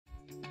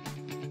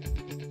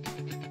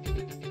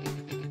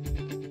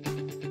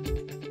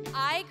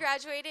I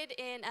graduated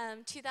in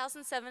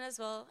 2007 as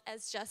well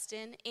as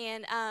Justin,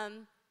 and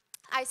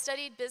I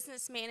studied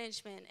business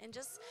management, and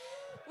just,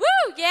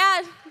 woo,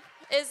 yeah,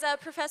 is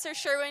Professor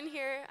Sherwin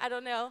here? I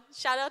don't know.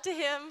 Shout out to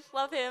him,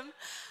 love him.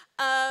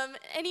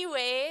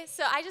 Anyway,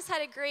 so I just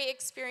had a great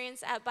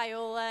experience at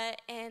Biola,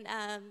 and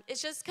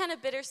it's just kind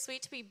of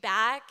bittersweet to be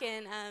back,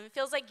 and it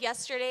feels like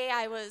yesterday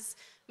I was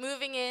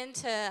moving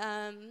into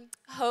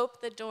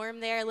Hope, the dorm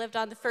there. I lived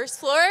on the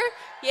first floor,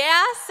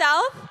 yeah,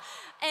 south,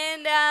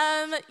 and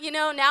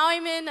now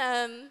I'm in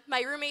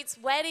my roommate's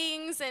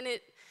weddings, and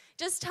it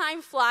just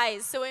time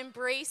flies, so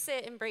embrace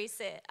it,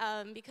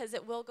 because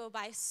it will go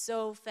by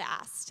so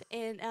fast,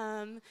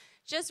 and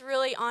just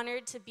really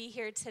honored to be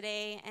here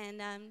today,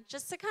 and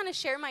just to kind of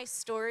share my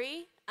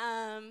story.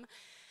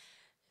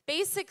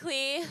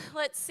 Basically,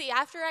 let's see,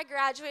 after I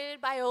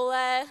graduated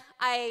Biola,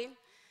 I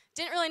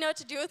didn't really know what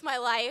to do with my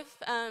life.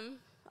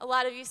 A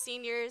lot of you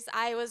seniors,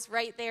 I was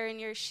right there in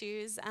your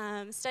shoes.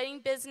 Studying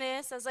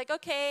business, I was like,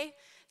 okay,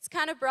 it's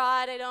kind of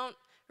broad, I don't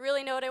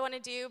really know what I want to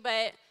do,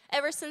 but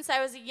ever since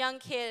I was a young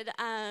kid,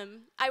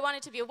 I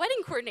wanted to be a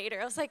wedding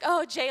coordinator. I was like,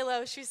 oh,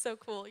 J-Lo, she's so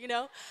cool, you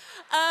know?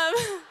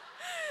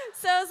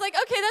 So I was like,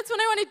 okay, that's what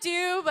I want to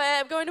do, but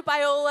I'm going to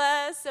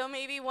Biola, so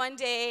maybe one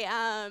day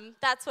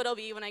that's what I'll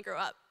be when I grow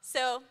up.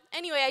 So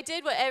anyway, I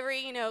did what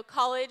every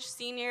college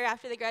senior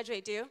after they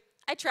graduate do.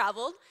 I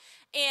traveled,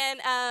 and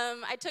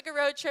I took a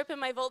road trip in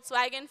my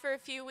Volkswagen for a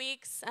few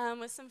weeks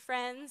with some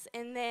friends,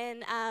 and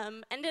then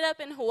ended up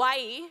in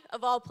Hawaii,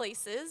 of all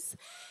places.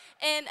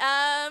 And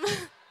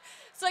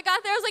so I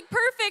got there, I was like,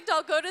 perfect,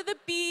 I'll go to the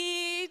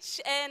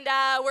beach and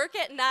work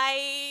at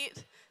night.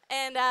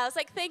 And I was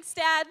like, thanks,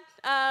 Dad.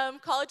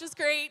 College was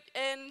great,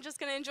 and just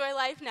gonna enjoy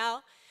life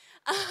now.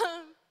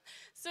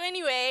 So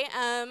anyway,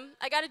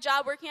 I got a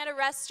job working at a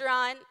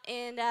restaurant,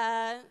 and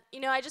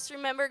I just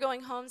remember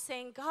going home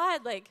saying,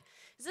 God, like,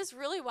 is this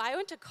really why I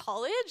went to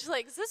college?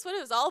 Like, is this what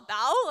it was all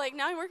about? Like,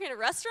 now I'm working at a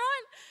restaurant?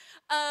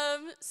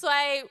 So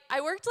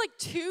I worked like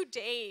 2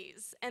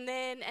 days and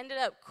then ended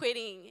up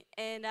quitting,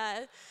 and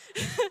I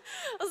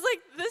was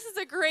like, this is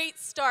a great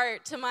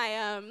start to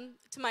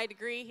my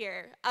degree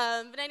here.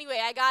 But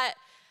anyway,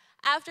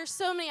 after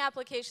so many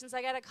applications,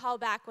 I got a call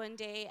back one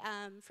day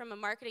from a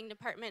marketing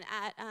department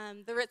at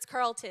the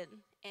Ritz-Carlton,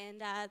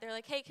 and they're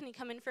like, hey, can you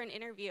come in for an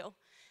interview?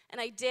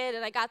 And I did,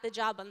 and I got the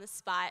job on the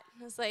spot.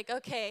 I was like,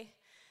 okay,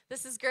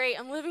 this is great.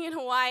 I'm living in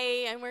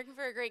Hawaii. I'm working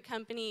for a great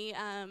company.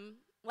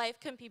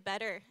 Life couldn't be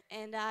better.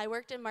 And I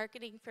worked in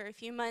marketing for a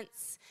few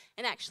months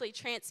and actually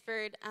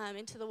transferred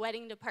into the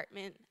wedding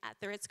department at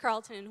the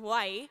Ritz-Carlton in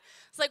Hawaii.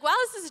 It's like, wow,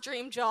 this is a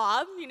dream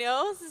job,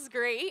 this is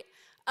great.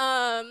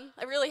 I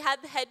really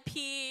had the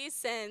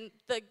headpiece, and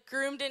the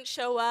groom didn't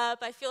show up.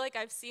 I feel like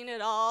I've seen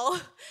it all.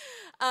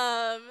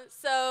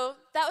 So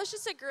that was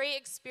just a great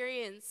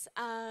experience,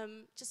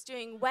 just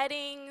doing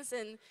weddings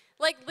and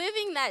like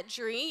living that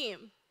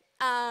dream.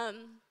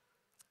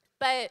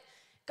 But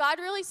God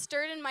really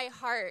stirred in my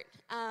heart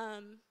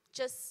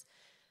just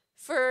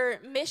for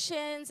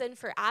missions and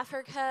for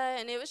Africa,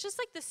 and it was just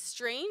like this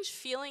strange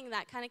feeling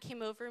that kind of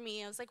came over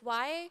me. I was like,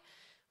 why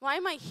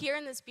am I here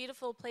in this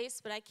beautiful place,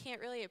 but I can't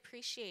really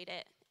appreciate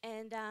it?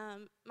 And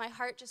my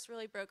heart just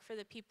really broke for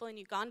the people in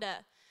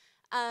Uganda.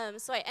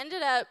 So I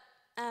ended up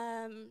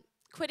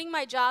quitting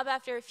my job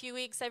after a few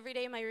weeks. Every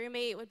day my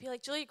roommate would be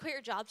like, Julie, you quit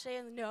your job today?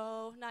 And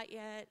no, not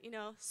yet,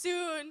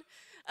 soon.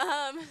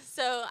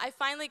 So I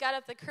finally got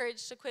up the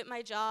courage to quit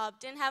my job.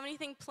 Didn't have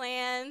anything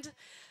planned. I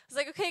was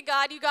like, okay,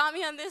 God, you got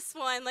me on this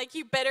one. Like,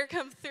 you better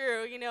come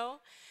through,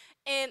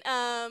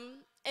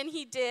 And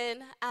he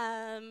did.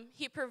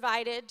 He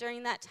provided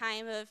during that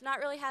time of not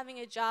really having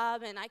a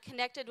job, and I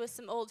connected with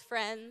some old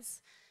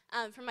friends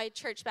from my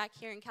church back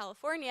here in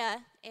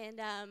California, and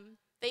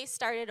they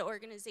started an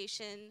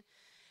organization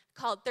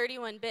called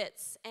 31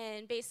 Bits,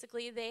 and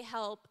basically they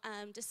help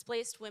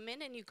displaced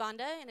women in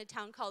Uganda in a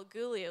town called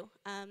Gulu.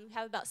 We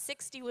have about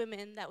 60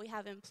 women that we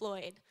have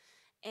employed,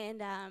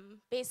 and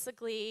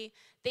basically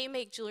they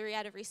make jewelry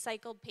out of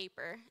recycled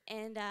paper.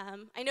 And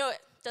I know it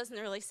doesn't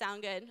really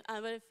sound good,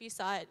 but if you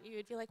saw it, you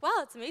would be like, wow,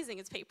 it's amazing,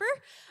 it's paper.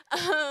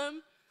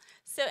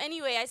 So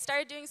anyway, I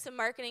started doing some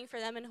marketing for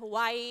them in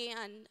Hawaii,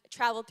 and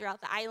traveled throughout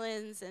the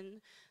islands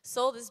and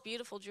sold this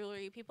beautiful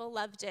jewelry. People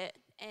loved it,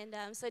 and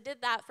so I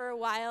did that for a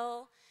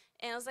while.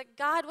 And I was like,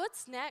 God,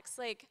 what's next?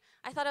 Like,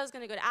 I thought I was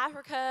going to go to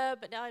Africa,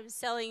 but now I'm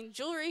selling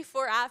jewelry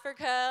for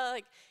Africa.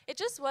 Like, it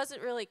just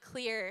wasn't really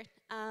clear.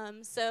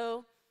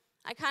 So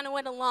I kind of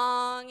went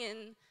along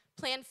and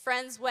planned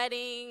friends'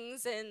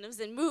 weddings, and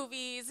was in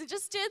movies, and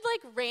just did,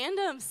 like,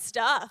 random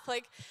stuff.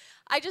 Like,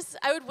 I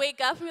would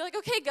wake up and be like,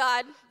 okay,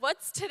 God,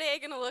 what's today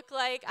going to look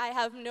like? I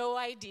have no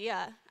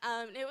idea.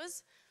 It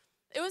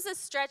was a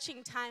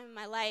stretching time in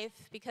my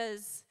life,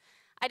 because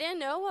I didn't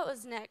know what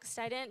was next.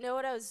 I didn't know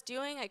what I was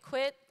doing. I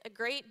quit a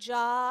great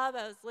job.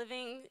 I was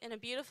living in a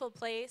beautiful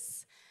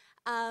place.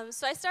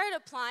 So I started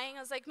applying.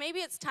 I was like, maybe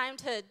it's time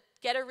to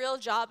get a real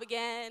job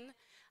again.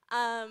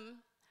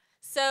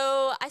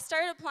 So I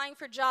started applying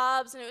for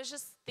jobs, and it was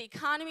just the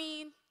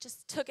economy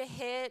just took a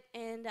hit,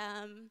 and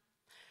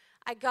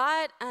I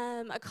got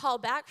a call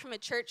back from a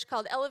church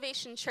called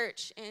Elevation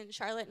Church in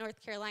Charlotte,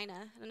 North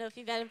Carolina. I don't know if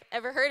you've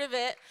ever heard of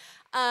it,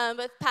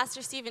 but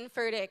Pastor Stephen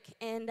Furtick.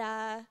 And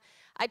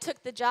I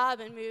took the job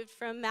and moved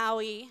from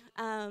Maui,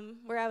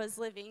 where I was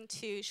living,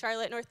 to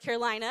Charlotte, North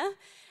Carolina.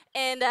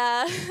 And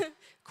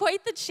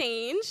quite the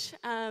change.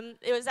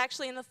 It was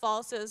actually in the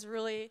fall, so it was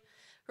really,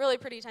 really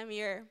pretty time of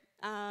year.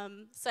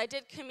 So I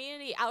did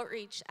community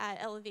outreach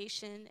at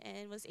Elevation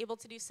and was able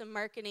to do some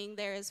marketing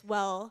there as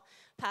well.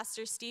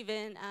 Pastor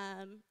Stephen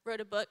wrote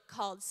a book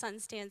called Sun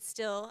Stand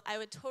Still. I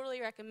would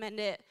totally recommend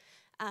it.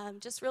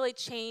 Just really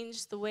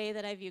changed the way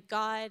that I view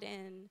God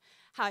and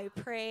how I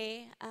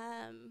pray.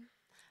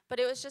 But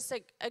it was just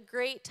a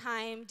great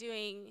time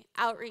doing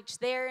outreach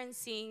there and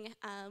seeing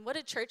what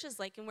a church is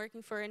like and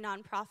working for a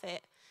nonprofit.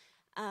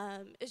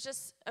 It's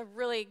just a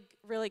really,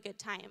 really good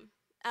time.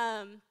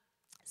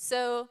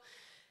 So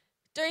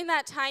during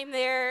that time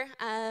there,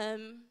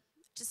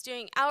 just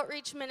doing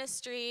outreach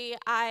ministry,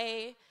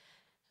 I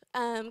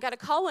got a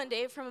call one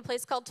day from a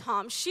place called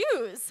Tom's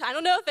Shoes. I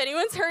don't know if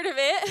anyone's heard of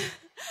it.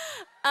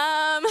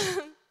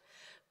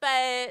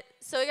 But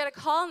so we got a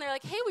call, and they're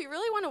like, hey, we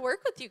really want to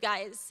work with you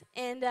guys.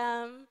 And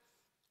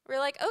we're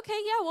like, okay,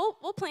 yeah,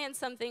 we'll plan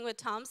something with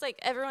Tom's. Like,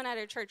 everyone at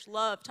our church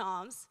loved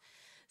Tom's.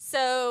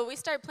 So we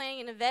started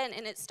planning an event,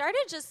 and it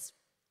started just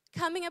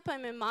coming up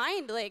in my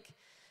mind, like,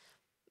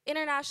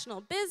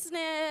 international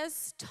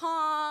business,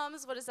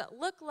 Tom's, what does that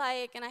look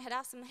like? And I had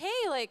asked them,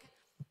 hey, like,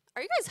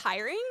 are you guys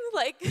hiring?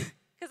 Like,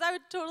 because I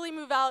would totally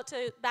move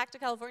back to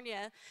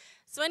California.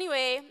 So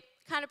anyway,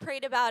 kind of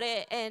prayed about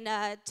it and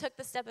took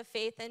the step of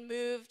faith and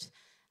moved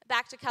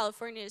back to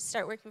California to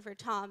start working for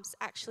Tom's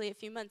actually a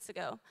few months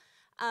ago.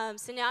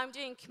 So now I'm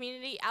doing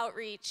community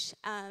outreach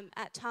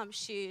at Tom's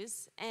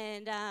Shoes.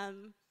 And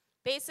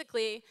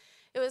basically,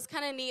 it was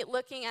kind of neat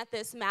looking at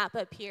this map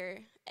up here.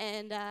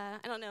 And I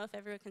don't know if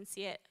everyone can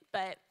see it,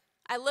 but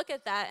I look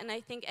at that and I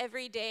think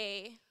every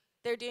day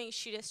they're doing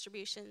shoe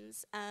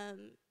distributions.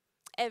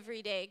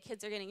 Every day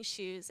kids are getting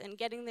shoes and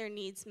getting their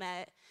needs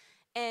met.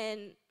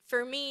 And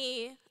for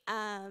me,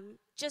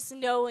 just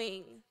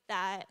knowing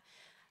that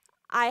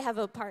I have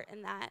a part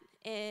in that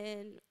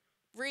and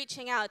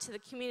reaching out to the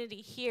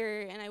community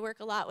here, and I work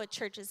a lot with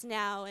churches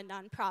now and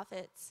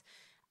nonprofits,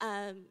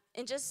 and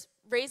just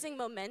raising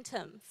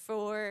momentum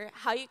for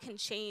how you can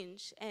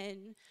change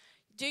and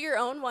do your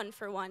own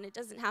one-for-one. It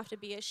doesn't have to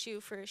be a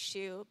shoe for a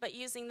shoe, but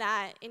using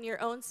that in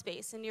your own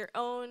space, in your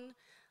own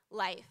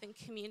life and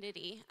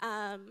community.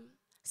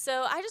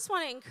 So I just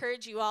want to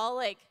encourage you all,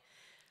 like,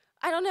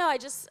 I don't know,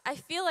 I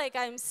feel like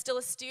I'm still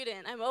a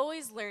student. I'm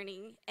always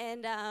learning,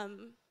 and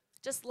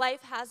just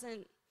life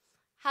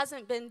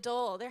hasn't been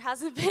dull. There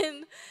hasn't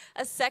been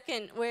a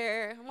second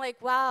where I'm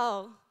like,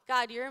 wow,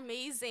 God, you're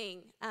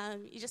amazing.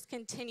 You just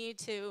continue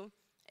to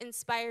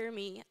inspire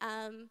me.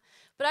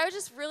 But I would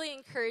just really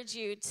encourage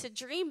you to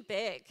dream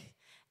big,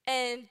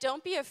 and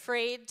don't be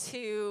afraid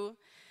to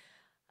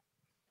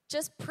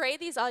just pray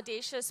these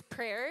audacious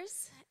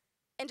prayers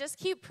and just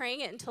keep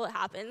praying it until it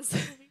happens.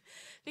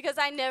 Because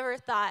I never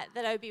thought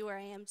that I would be where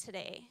I am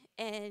today.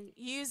 And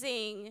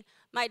using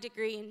my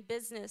degree in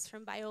business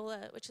from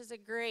Biola, which is a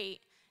great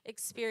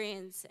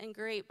experience and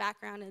great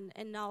background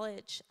and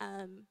knowledge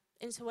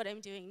into what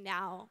I'm doing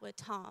now with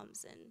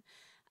Tom's. And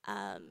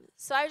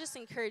so I just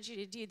encourage you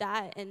to do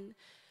that and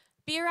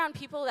be around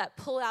people that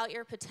pull out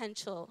your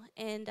potential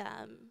and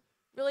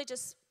really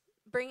just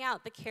bring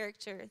out the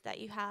character that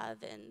you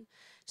have and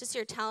just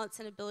your talents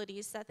and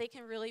abilities so that they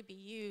can really be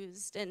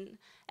used. And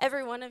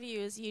every one of you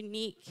is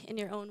unique in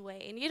your own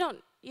way, and you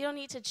don't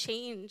need to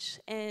change.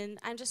 And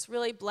I'm just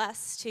really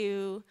blessed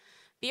to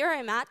be where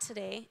I'm at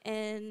today,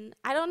 and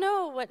I don't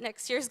know what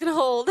next year's gonna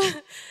hold.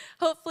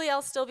 Hopefully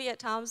I'll still be at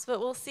Tom's, but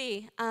we'll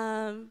see.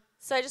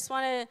 So I just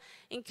want to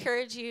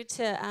encourage you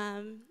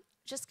to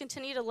just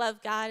continue to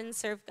love God and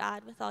serve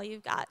God with all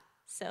you've got.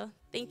 So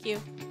thank you.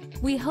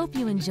 We hope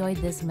you enjoyed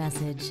this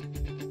message.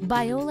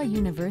 Biola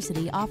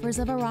University offers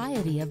a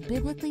variety of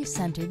biblically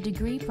centered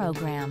degree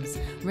programs,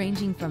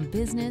 ranging from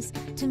business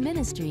to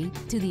ministry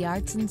to the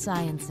arts and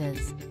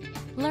sciences.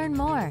 Learn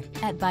more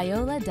at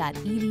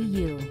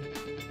biola.edu.